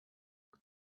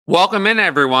Welcome in,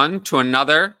 everyone, to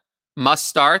another must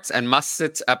starts and must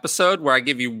sits episode where I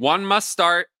give you one must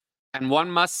start and one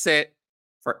must sit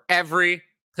for every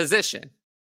position.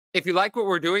 If you like what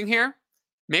we're doing here,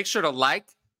 make sure to like,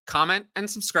 comment, and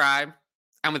subscribe.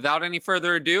 And without any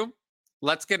further ado,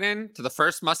 let's get into the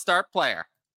first must start player.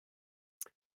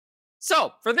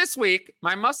 So for this week,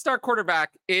 my must start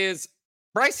quarterback is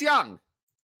Bryce Young.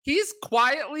 He's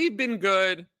quietly been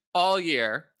good all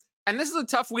year. And this is a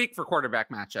tough week for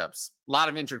quarterback matchups. A lot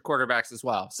of injured quarterbacks as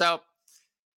well. So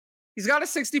he's got a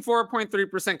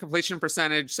 64.3% completion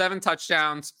percentage, 7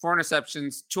 touchdowns, 4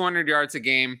 interceptions, 200 yards a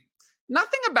game.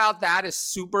 Nothing about that is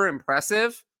super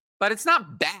impressive, but it's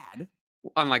not bad,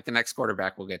 unlike the next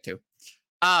quarterback we'll get to.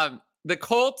 The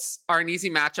Colts are an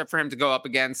easy matchup for him to go up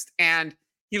against. And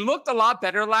he looked a lot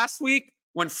better last week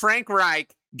when Frank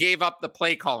Reich gave up the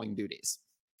play calling duties.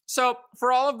 So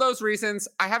for all of those reasons,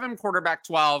 I have him quarterback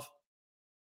 12.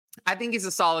 I think he's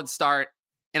a solid start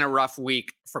in a rough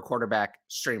week for quarterback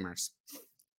streamers.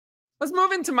 Let's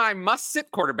move into my must-sit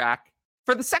quarterback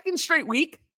for the second straight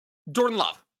week, Jordan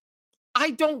Love.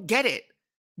 I don't get it.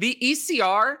 The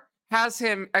ECR has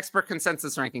him, expert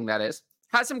consensus ranking that is,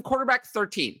 has him quarterback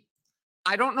 13.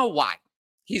 I don't know why.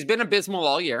 He's been abysmal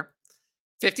all year.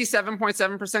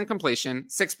 57.7% completion,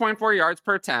 6.4 yards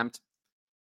per attempt,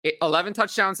 11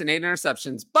 touchdowns and 8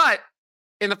 interceptions. But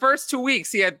in the first 2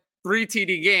 weeks, he had 3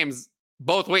 TD games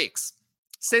both weeks.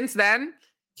 Since then,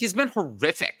 he's been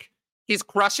horrific. He's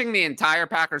crushing the entire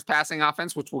Packers passing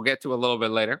offense, which we'll get to a little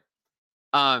bit later.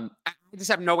 I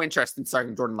just have no interest in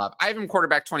starting Jordan Love. I have him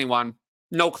quarterback 21.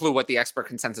 No clue what the expert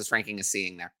consensus ranking is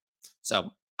seeing there.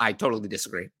 So I totally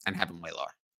disagree and have him way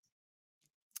lower.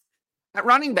 At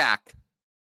running back,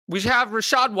 we have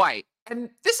Rachaad White. And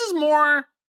this is more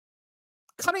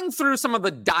cutting through some of the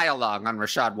dialogue on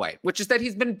Rachaad White, which is that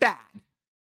he's been bad,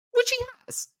 which he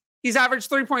has. He's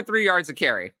averaged 3.3 yards a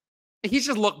carry. He's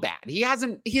just looked bad.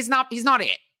 He's not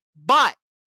it. But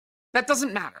that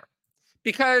doesn't matter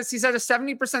because he's had a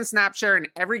 70% snap share in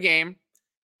every game,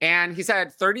 and he's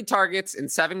had 30 targets in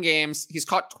 7 games. He's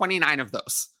caught 29 of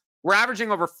those. We're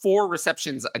averaging over 4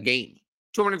 receptions a game,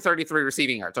 233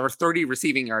 receiving yards, over 30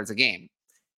 receiving yards a game.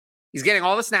 He's getting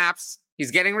all the snaps.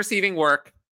 He's getting receiving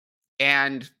work.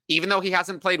 And even though he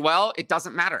hasn't played well, it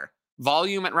doesn't matter.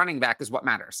 Volume at running back is what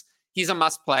matters. He's a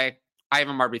must play. I have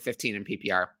him RB15 in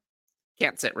PPR.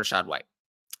 Can't sit Rachaad White.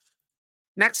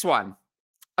 Next one,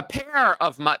 a pair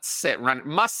of must sit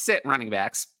running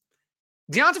backs,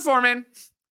 D'Onta Foreman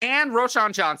and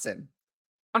Roschon Johnson.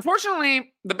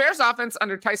 Unfortunately, the Bears offense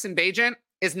under Tyson Bagent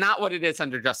is not what it is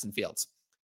under Justin Fields.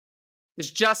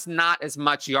 There's just not as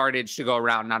much yardage to go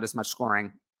around, not as much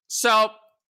scoring. So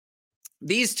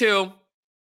these two,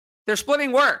 they're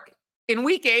splitting work. In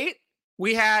week 8,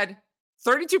 we had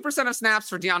 32% of snaps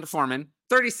for D'Onta Foreman,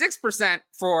 36%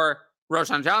 for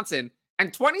Roschon Johnson,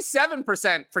 and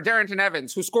 27% for Darrynton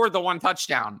Evans, who scored the 1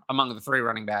 touchdown among the 3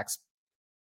 running backs.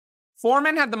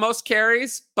 Foreman had the most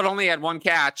carries, but only had 1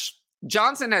 catch.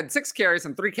 Johnson had 6 carries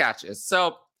and 3 catches.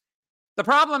 So the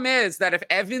problem is that if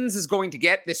Evans is going to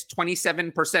get this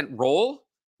 27% role,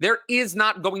 there is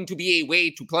not going to be a way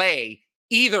to play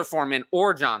either Foreman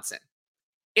or Johnson.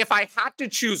 If I had to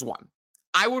choose one,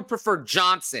 I would prefer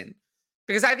Johnson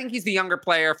because I think he's the younger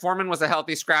player. Foreman was a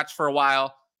healthy scratch for a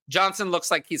while. Johnson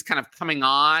looks like he's kind of coming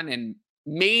on, and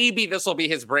maybe this will be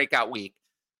his breakout week.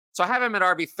 So I have him at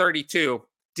RB32,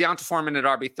 D'Onta Foreman at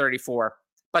RB34,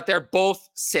 but they're both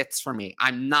sits for me.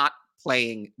 I'm not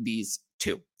playing these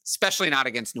two, especially not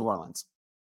against New Orleans.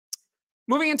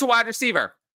 Moving into wide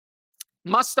receiver.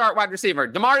 Must start wide receiver.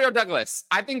 Demario Douglas.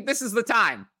 I think this is the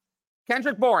time.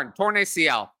 Kendrick Bourne, torn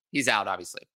ACL. He's out,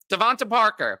 obviously. Devontae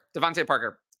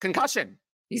Parker, concussion.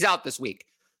 He's out this week.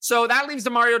 So that leaves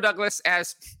Demario Douglas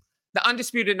as the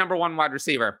undisputed number 1 wide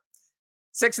receiver.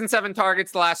 6 and 7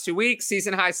 targets the last 2 weeks.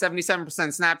 Season high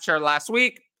 77% snap share last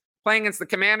week. Playing against the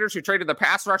Commanders, who traded the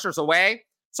pass rushers away.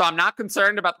 So I'm not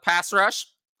concerned about the pass rush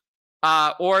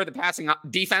or the passing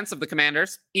defense of the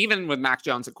Commanders, even with Mac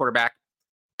Jones at quarterback.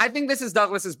 I think this is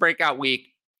Douglas's breakout week.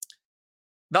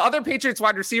 The other Patriots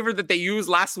wide receiver that they used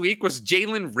last week was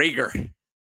Jalen Reagor.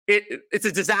 It's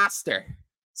a disaster.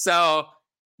 So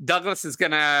Douglas is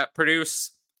going to produce,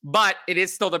 but it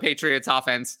is still the Patriots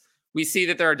offense. We see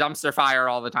that they're a dumpster fire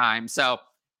all the time. So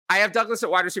I have Douglas at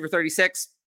wide receiver 36.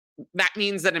 That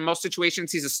means that in most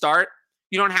situations, he's a start.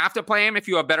 You don't have to play him if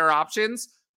you have better options,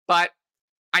 but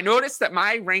I noticed that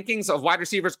my rankings of wide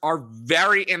receivers are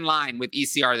very in line with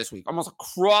ECR this week, almost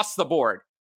across the board.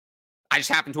 I just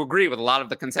happen to agree with a lot of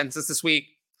the consensus this week.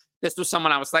 This was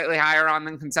someone I was slightly higher on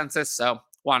than consensus, so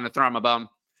wanted to throw him a bone.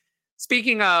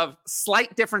 speaking of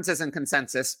slight differences in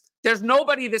consensus, there's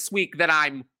nobody this week that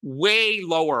I'm way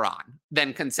lower on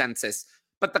than consensus.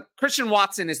 But the Christian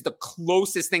Watson is the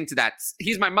closest thing to that.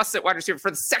 He's my must-sit wide receiver for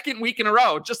the second week in a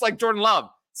row, just like Jordan Love.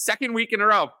 Second week in a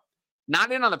row.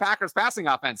 Not in on the Packers passing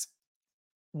offense.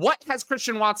 What has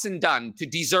Christian Watson done to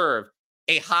deserve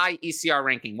a high ECR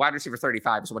ranking? Wide receiver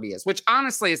 35 is what he is, which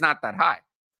honestly is not that high.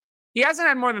 He hasn't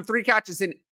had more than 3 catches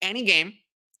in any game.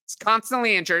 He's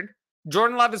constantly injured.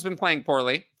 Jordan Love has been playing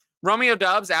poorly. Romeo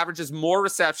Doubs averages more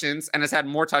receptions and has had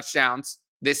more touchdowns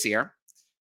this year.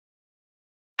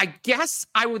 I guess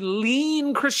I would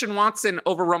lean Christian Watson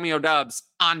over Romeo Doubs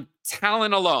on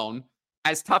talent alone,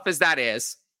 as tough as that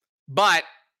is. But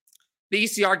the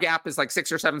ECR gap is like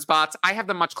 6 or 7 spots. I have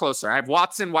them much closer. I have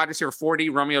Watson, wide receiver 40,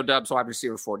 Romeo Doubs, wide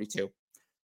receiver 42.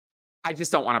 I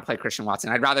just don't want to play Christian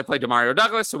Watson. I'd rather play Demario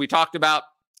Douglas, who we talked about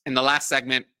in the last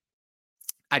segment.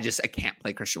 I can't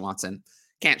play Christian Watson.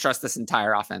 Can't trust this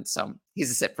entire offense. So he's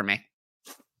a sit for me.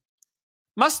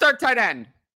 Must start tight end,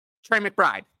 Trey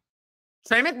McBride.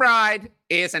 Trey McBride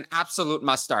is an absolute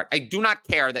must start. I do not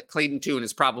care that Clayton Tune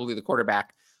is probably the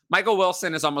quarterback. Michael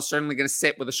Wilson is almost certainly going to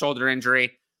sit with a shoulder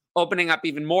injury, opening up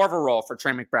even more of a role for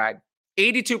Trey McBride.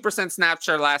 82% snap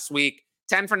share last week,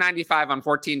 10 for 95 on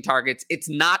 14 targets. It's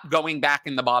not going back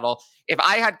in the bottle. If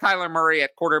I had Kyler Murray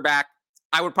at quarterback,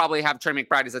 I would probably have Trey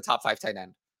McBride as a top 5 tight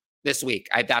end this week.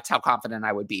 That's how confident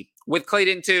I would be. With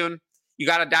Clayton Tune, you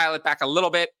got to dial it back a little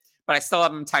bit, but I still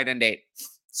have him tight end 8.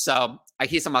 So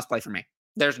he's a must play for me.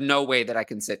 There's no way that I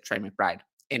can sit Trey McBride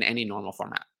in any normal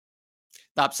format.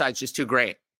 The upside's just too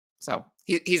great. So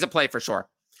he's a play for sure.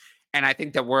 And I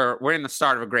think that we're in the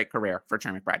start of a great career for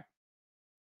Trey McBride.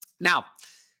 Now,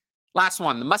 last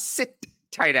one, the must-sit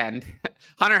tight end,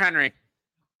 Hunter Henry.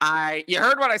 You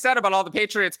heard what I said about all the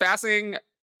Patriots passing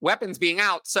weapons being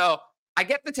out. So I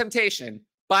get the temptation.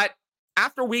 But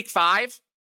after week 5,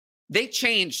 they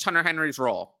changed Hunter Henry's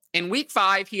role. In week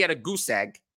 5, he had a goose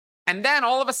egg. And then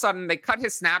all of a sudden, they cut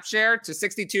his snap share to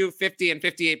 62, 50, and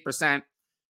 58%,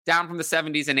 down from the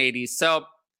 70s and 80s. So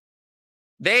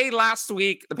last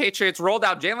week, the Patriots rolled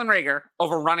out Jalen Reagor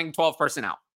over running 12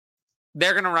 personnel.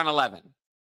 They're going to run 11.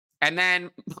 And then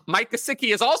Mike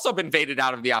Gesicki has also been faded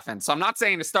out of the offense. So I'm not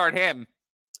saying to start him.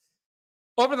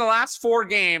 Over the last 4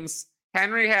 games,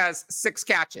 Henry has 6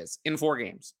 catches in 4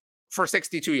 games for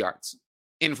 62 yards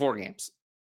in 4 games.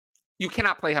 You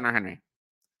cannot play Hunter Henry.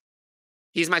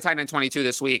 He's my tight end 22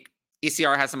 this week.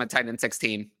 ECR has him at tight end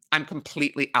 16. I'm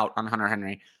completely out on Hunter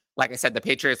Henry. Like I said, the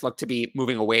Patriots look to be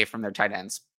moving away from their tight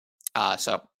ends.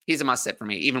 So he's a must sit for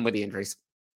me, even with the injuries.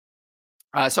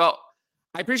 So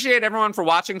I appreciate everyone for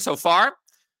watching so far.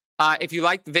 If you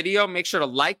liked the video, make sure to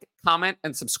like, comment,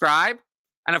 and subscribe.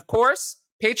 And of course,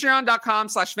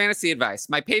 patreon.com/fantasy advice,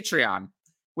 my Patreon,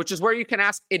 which is where you can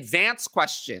ask advanced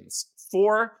questions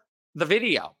for the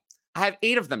video. I have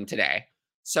 8 of them today.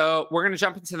 So we're going to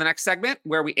jump into the next segment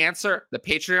where we answer the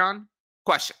Patreon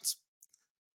questions.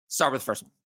 Start with the first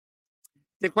one.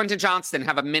 Did Quentin Johnston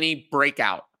have a mini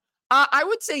breakout? I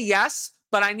would say yes,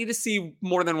 but I need to see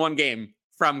more than one game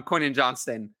from Quentin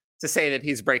Johnston to say that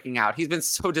he's breaking out. He's been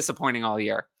so disappointing all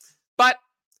year. But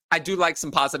I do like some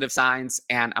positive signs,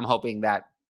 and I'm hoping that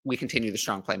we continue the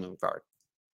strong play moving forward.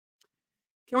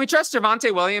 Can we trust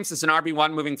Javonte Williams as an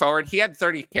RB1 moving forward? He had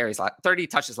 30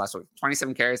 touches last week,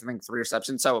 27 carries, I think 3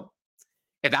 receptions. So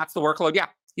if that's the workload, yeah,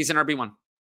 he's an RB1.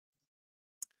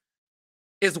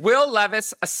 Is Will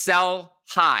Levis a sell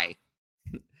high?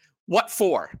 What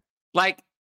for? Like,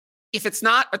 if it's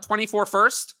not a 24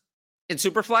 first in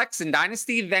Superflex and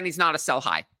Dynasty, then he's not a sell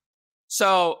high.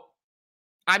 So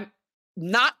I'm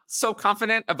not so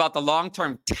confident about the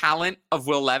long-term talent of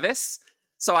Will Levis.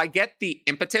 So I get the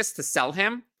impetus to sell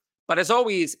him. But as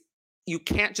always, you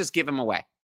can't just give him away.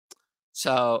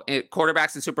 So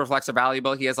quarterbacks in Superflex are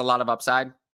valuable. He has a lot of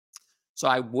upside. So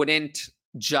I wouldn't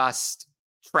just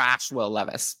trash Will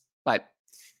Levis. But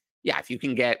yeah, if you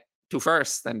can get 2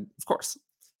 firsts, then of course.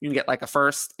 You can get like a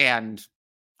first and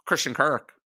Christian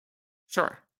Kirk.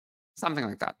 Sure. Something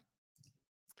like that.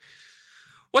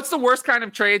 What's the worst kind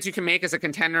of trades you can make as a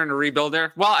contender and a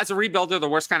rebuilder? Well, as a rebuilder, the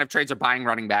worst kind of trades are buying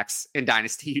running backs in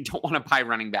Dynasty. You don't want to buy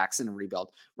running backs in a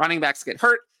rebuild. Running backs get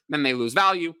hurt, then they lose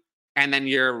value, and then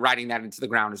you're riding that into the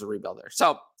ground as a rebuilder.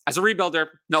 So as a rebuilder,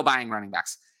 no buying running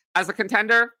backs. As a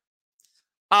contender,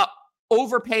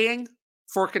 overpaying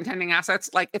for contending assets,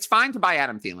 like it's fine to buy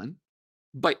Adam Thielen,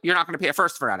 but you're not going to pay a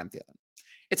first for Adam Thielen.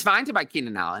 It's fine to buy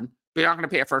Keenan Allen, but you're not going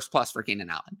to pay a first plus for Keenan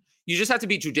Allen. You just have to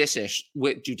be judicious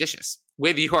with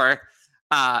your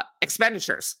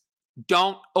expenditures.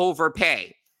 Don't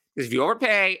overpay. Because if you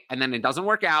overpay and then it doesn't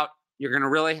work out, you're going to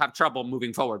really have trouble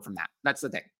moving forward from that. That's the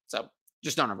thing. So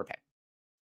just don't overpay.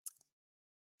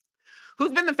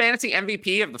 Who's been the fantasy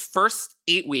MVP of the first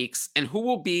 8 weeks, and who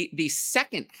will be the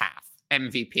second half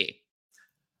MVP?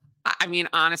 I mean,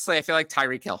 honestly, I feel like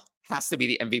Tyreek Hill has to be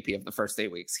the MVP of the first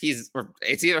 8 weeks.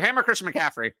 It's either him or Christian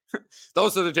McCaffrey.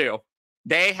 Those are the two.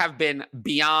 They have been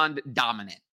beyond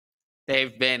dominant.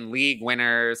 They've been league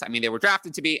winners. I mean, they were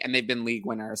drafted to be, and they've been league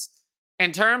winners.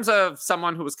 In terms of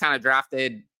someone who was kind of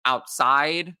drafted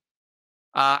outside,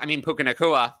 I mean, Puka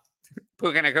Nacua.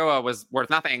 Puka Nacua was worth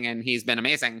nothing, and he's been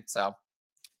amazing. So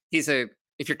if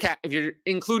you're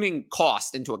including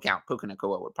cost into account, Puka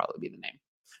Nacua would probably be the name.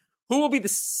 Who will be the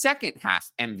second half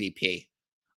MVP?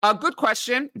 A good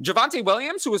question. Javonte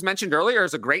Williams, who was mentioned earlier,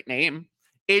 is a great name.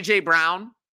 AJ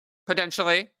Brown,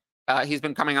 potentially. He's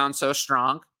been coming on so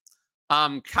strong.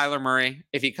 Kyler Murray,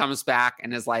 if he comes back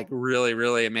and is like really,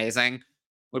 really amazing,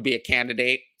 would be a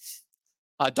candidate.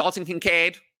 Dalton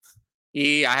Kincaid.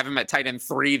 I have him at tight end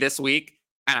 3 this week,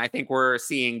 and I think we're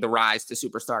seeing the rise to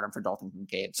superstardom for Dalton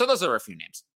Kincaid. So those are a few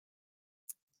names.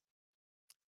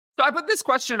 So I put this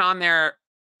question on there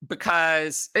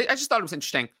because I just thought it was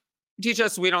interesting. Teach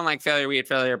us we don't like failure, we hate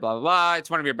failure, blah, blah, blah. It's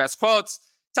one of your best quotes.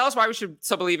 Tell us why we should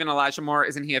still believe in Elijah Moore.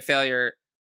 Isn't he a failure?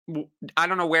 I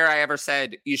don't know where I ever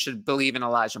said you should believe in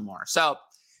Elijah Moore. So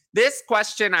this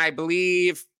question, I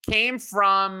believe, came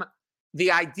from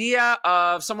the idea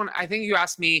of someone, I think you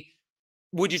asked me,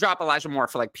 would you drop Elijah Moore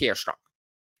for like Pierre Strong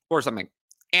or something?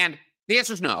 And the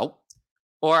answer is no.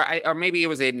 Or maybe it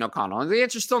was Aiden O'Connell. And the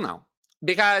answer is still no.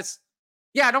 Because,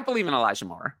 yeah, I don't believe in Elijah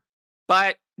Moore.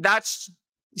 But you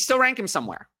still rank him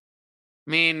somewhere.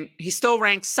 I mean, he still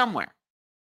ranks somewhere.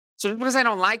 So just because I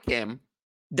don't like him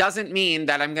doesn't mean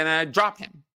that I'm going to drop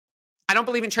him. I don't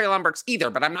believe in Treylon Burks either,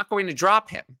 but I'm not going to drop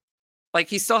him. Like,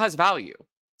 he still has value.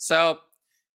 So,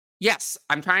 yes,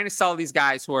 I'm trying to sell these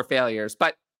guys who are failures.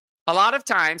 But a lot of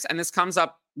times, and this comes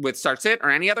up with Start Sit or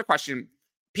any other question,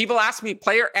 people ask me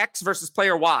player X versus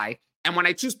player Y. And when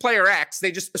I choose player X,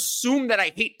 they just assume that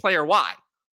I hate player Y.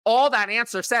 All that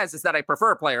answer says is that I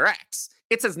prefer player X.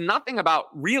 It says nothing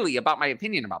about my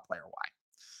opinion about player Y.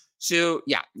 So,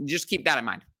 yeah, just keep that in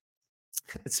mind.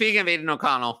 Speaking of Aiden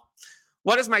O'Connell,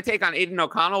 what is my take on Aiden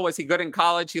O'Connell? Was he good in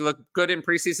college? He looked good in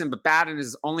preseason, but bad in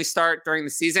his only start during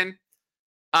the season.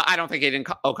 I don't think Aiden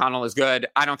O'Connell is good.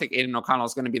 I don't think Aiden O'Connell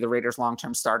is going to be the Raiders'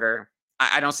 long-term starter.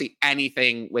 I don't see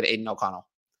anything with Aiden O'Connell.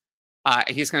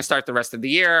 He's going to start the rest of the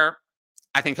year.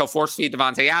 I think he'll force feed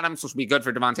Davante Adams, which will be good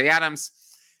for Davante Adams.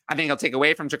 I think he'll take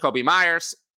away from Jacoby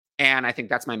Myers. And I think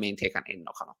that's my main take on Aiden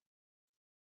O'Connell.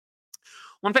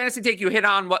 One fantasy take you hit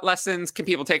on. What lessons can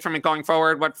people take from it going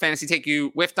forward? What fantasy take you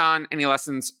whiffed on? Any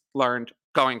lessons learned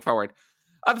going forward?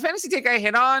 The fantasy take I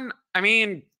hit on, I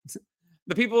mean,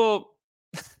 the people,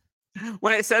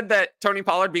 when I said that Tony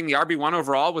Pollard being the RB1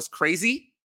 overall was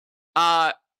crazy,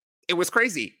 it was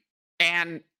crazy.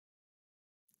 And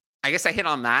I guess I hit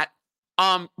on that.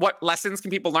 What lessons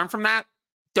can people learn from that?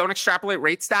 Don't extrapolate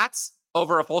rate stats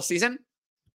over a full season.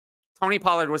 Tony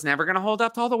Pollard was never going to hold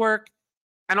up to all the work.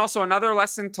 And also another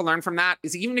lesson to learn from that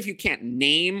is even if you can't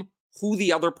name who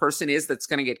the other person is that's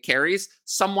going to get carries,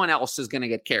 someone else is going to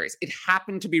get carries. It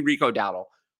happened to be Rico Dowdle.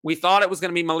 We thought it was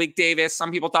going to be Malik Davis.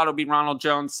 Some people thought it would be Ronald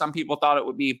Jones. Some people thought it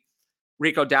would be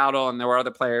Rico Dowdle, and there were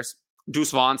other players.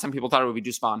 Deuce Vaughn. Some people thought it would be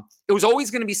Deuce Vaughn. It was always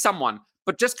going to be someone.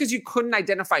 But just because you couldn't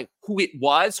identify who it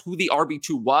was, who the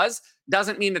RB2 was,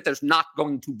 doesn't mean that there's not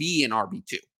going to be an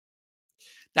RB2.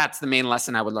 That's the main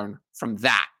lesson I would learn from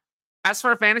that. As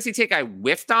for a fantasy take I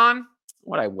whiffed on,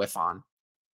 what'd I whiff on?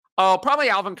 Oh, probably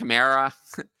Alvin Kamara.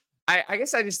 I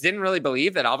guess I just didn't really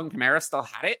believe that Alvin Kamara still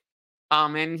had it.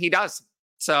 And he does.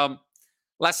 So,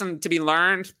 lesson to be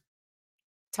learned.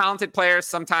 Talented players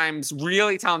sometimes,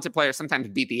 really talented players sometimes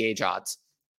beat the age odds.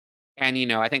 And,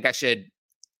 I think I should,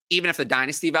 even if the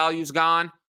dynasty value is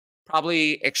gone,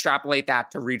 probably extrapolate that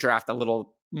to redraft a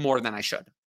little more than I should.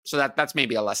 So that's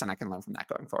maybe a lesson I can learn from that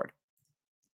going forward.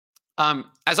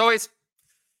 As always,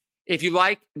 if you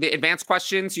like the advanced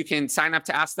questions, you can sign up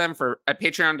to ask them at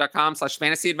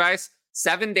patreon.com/fantasy advice.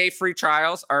 7-day free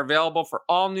trials are available for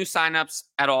all new signups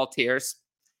at all tiers.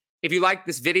 If you like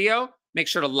this video, make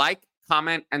sure to like,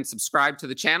 comment, and subscribe to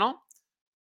the channel.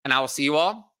 And I will see you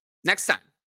all next time.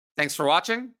 Thanks for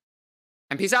watching,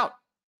 and peace out.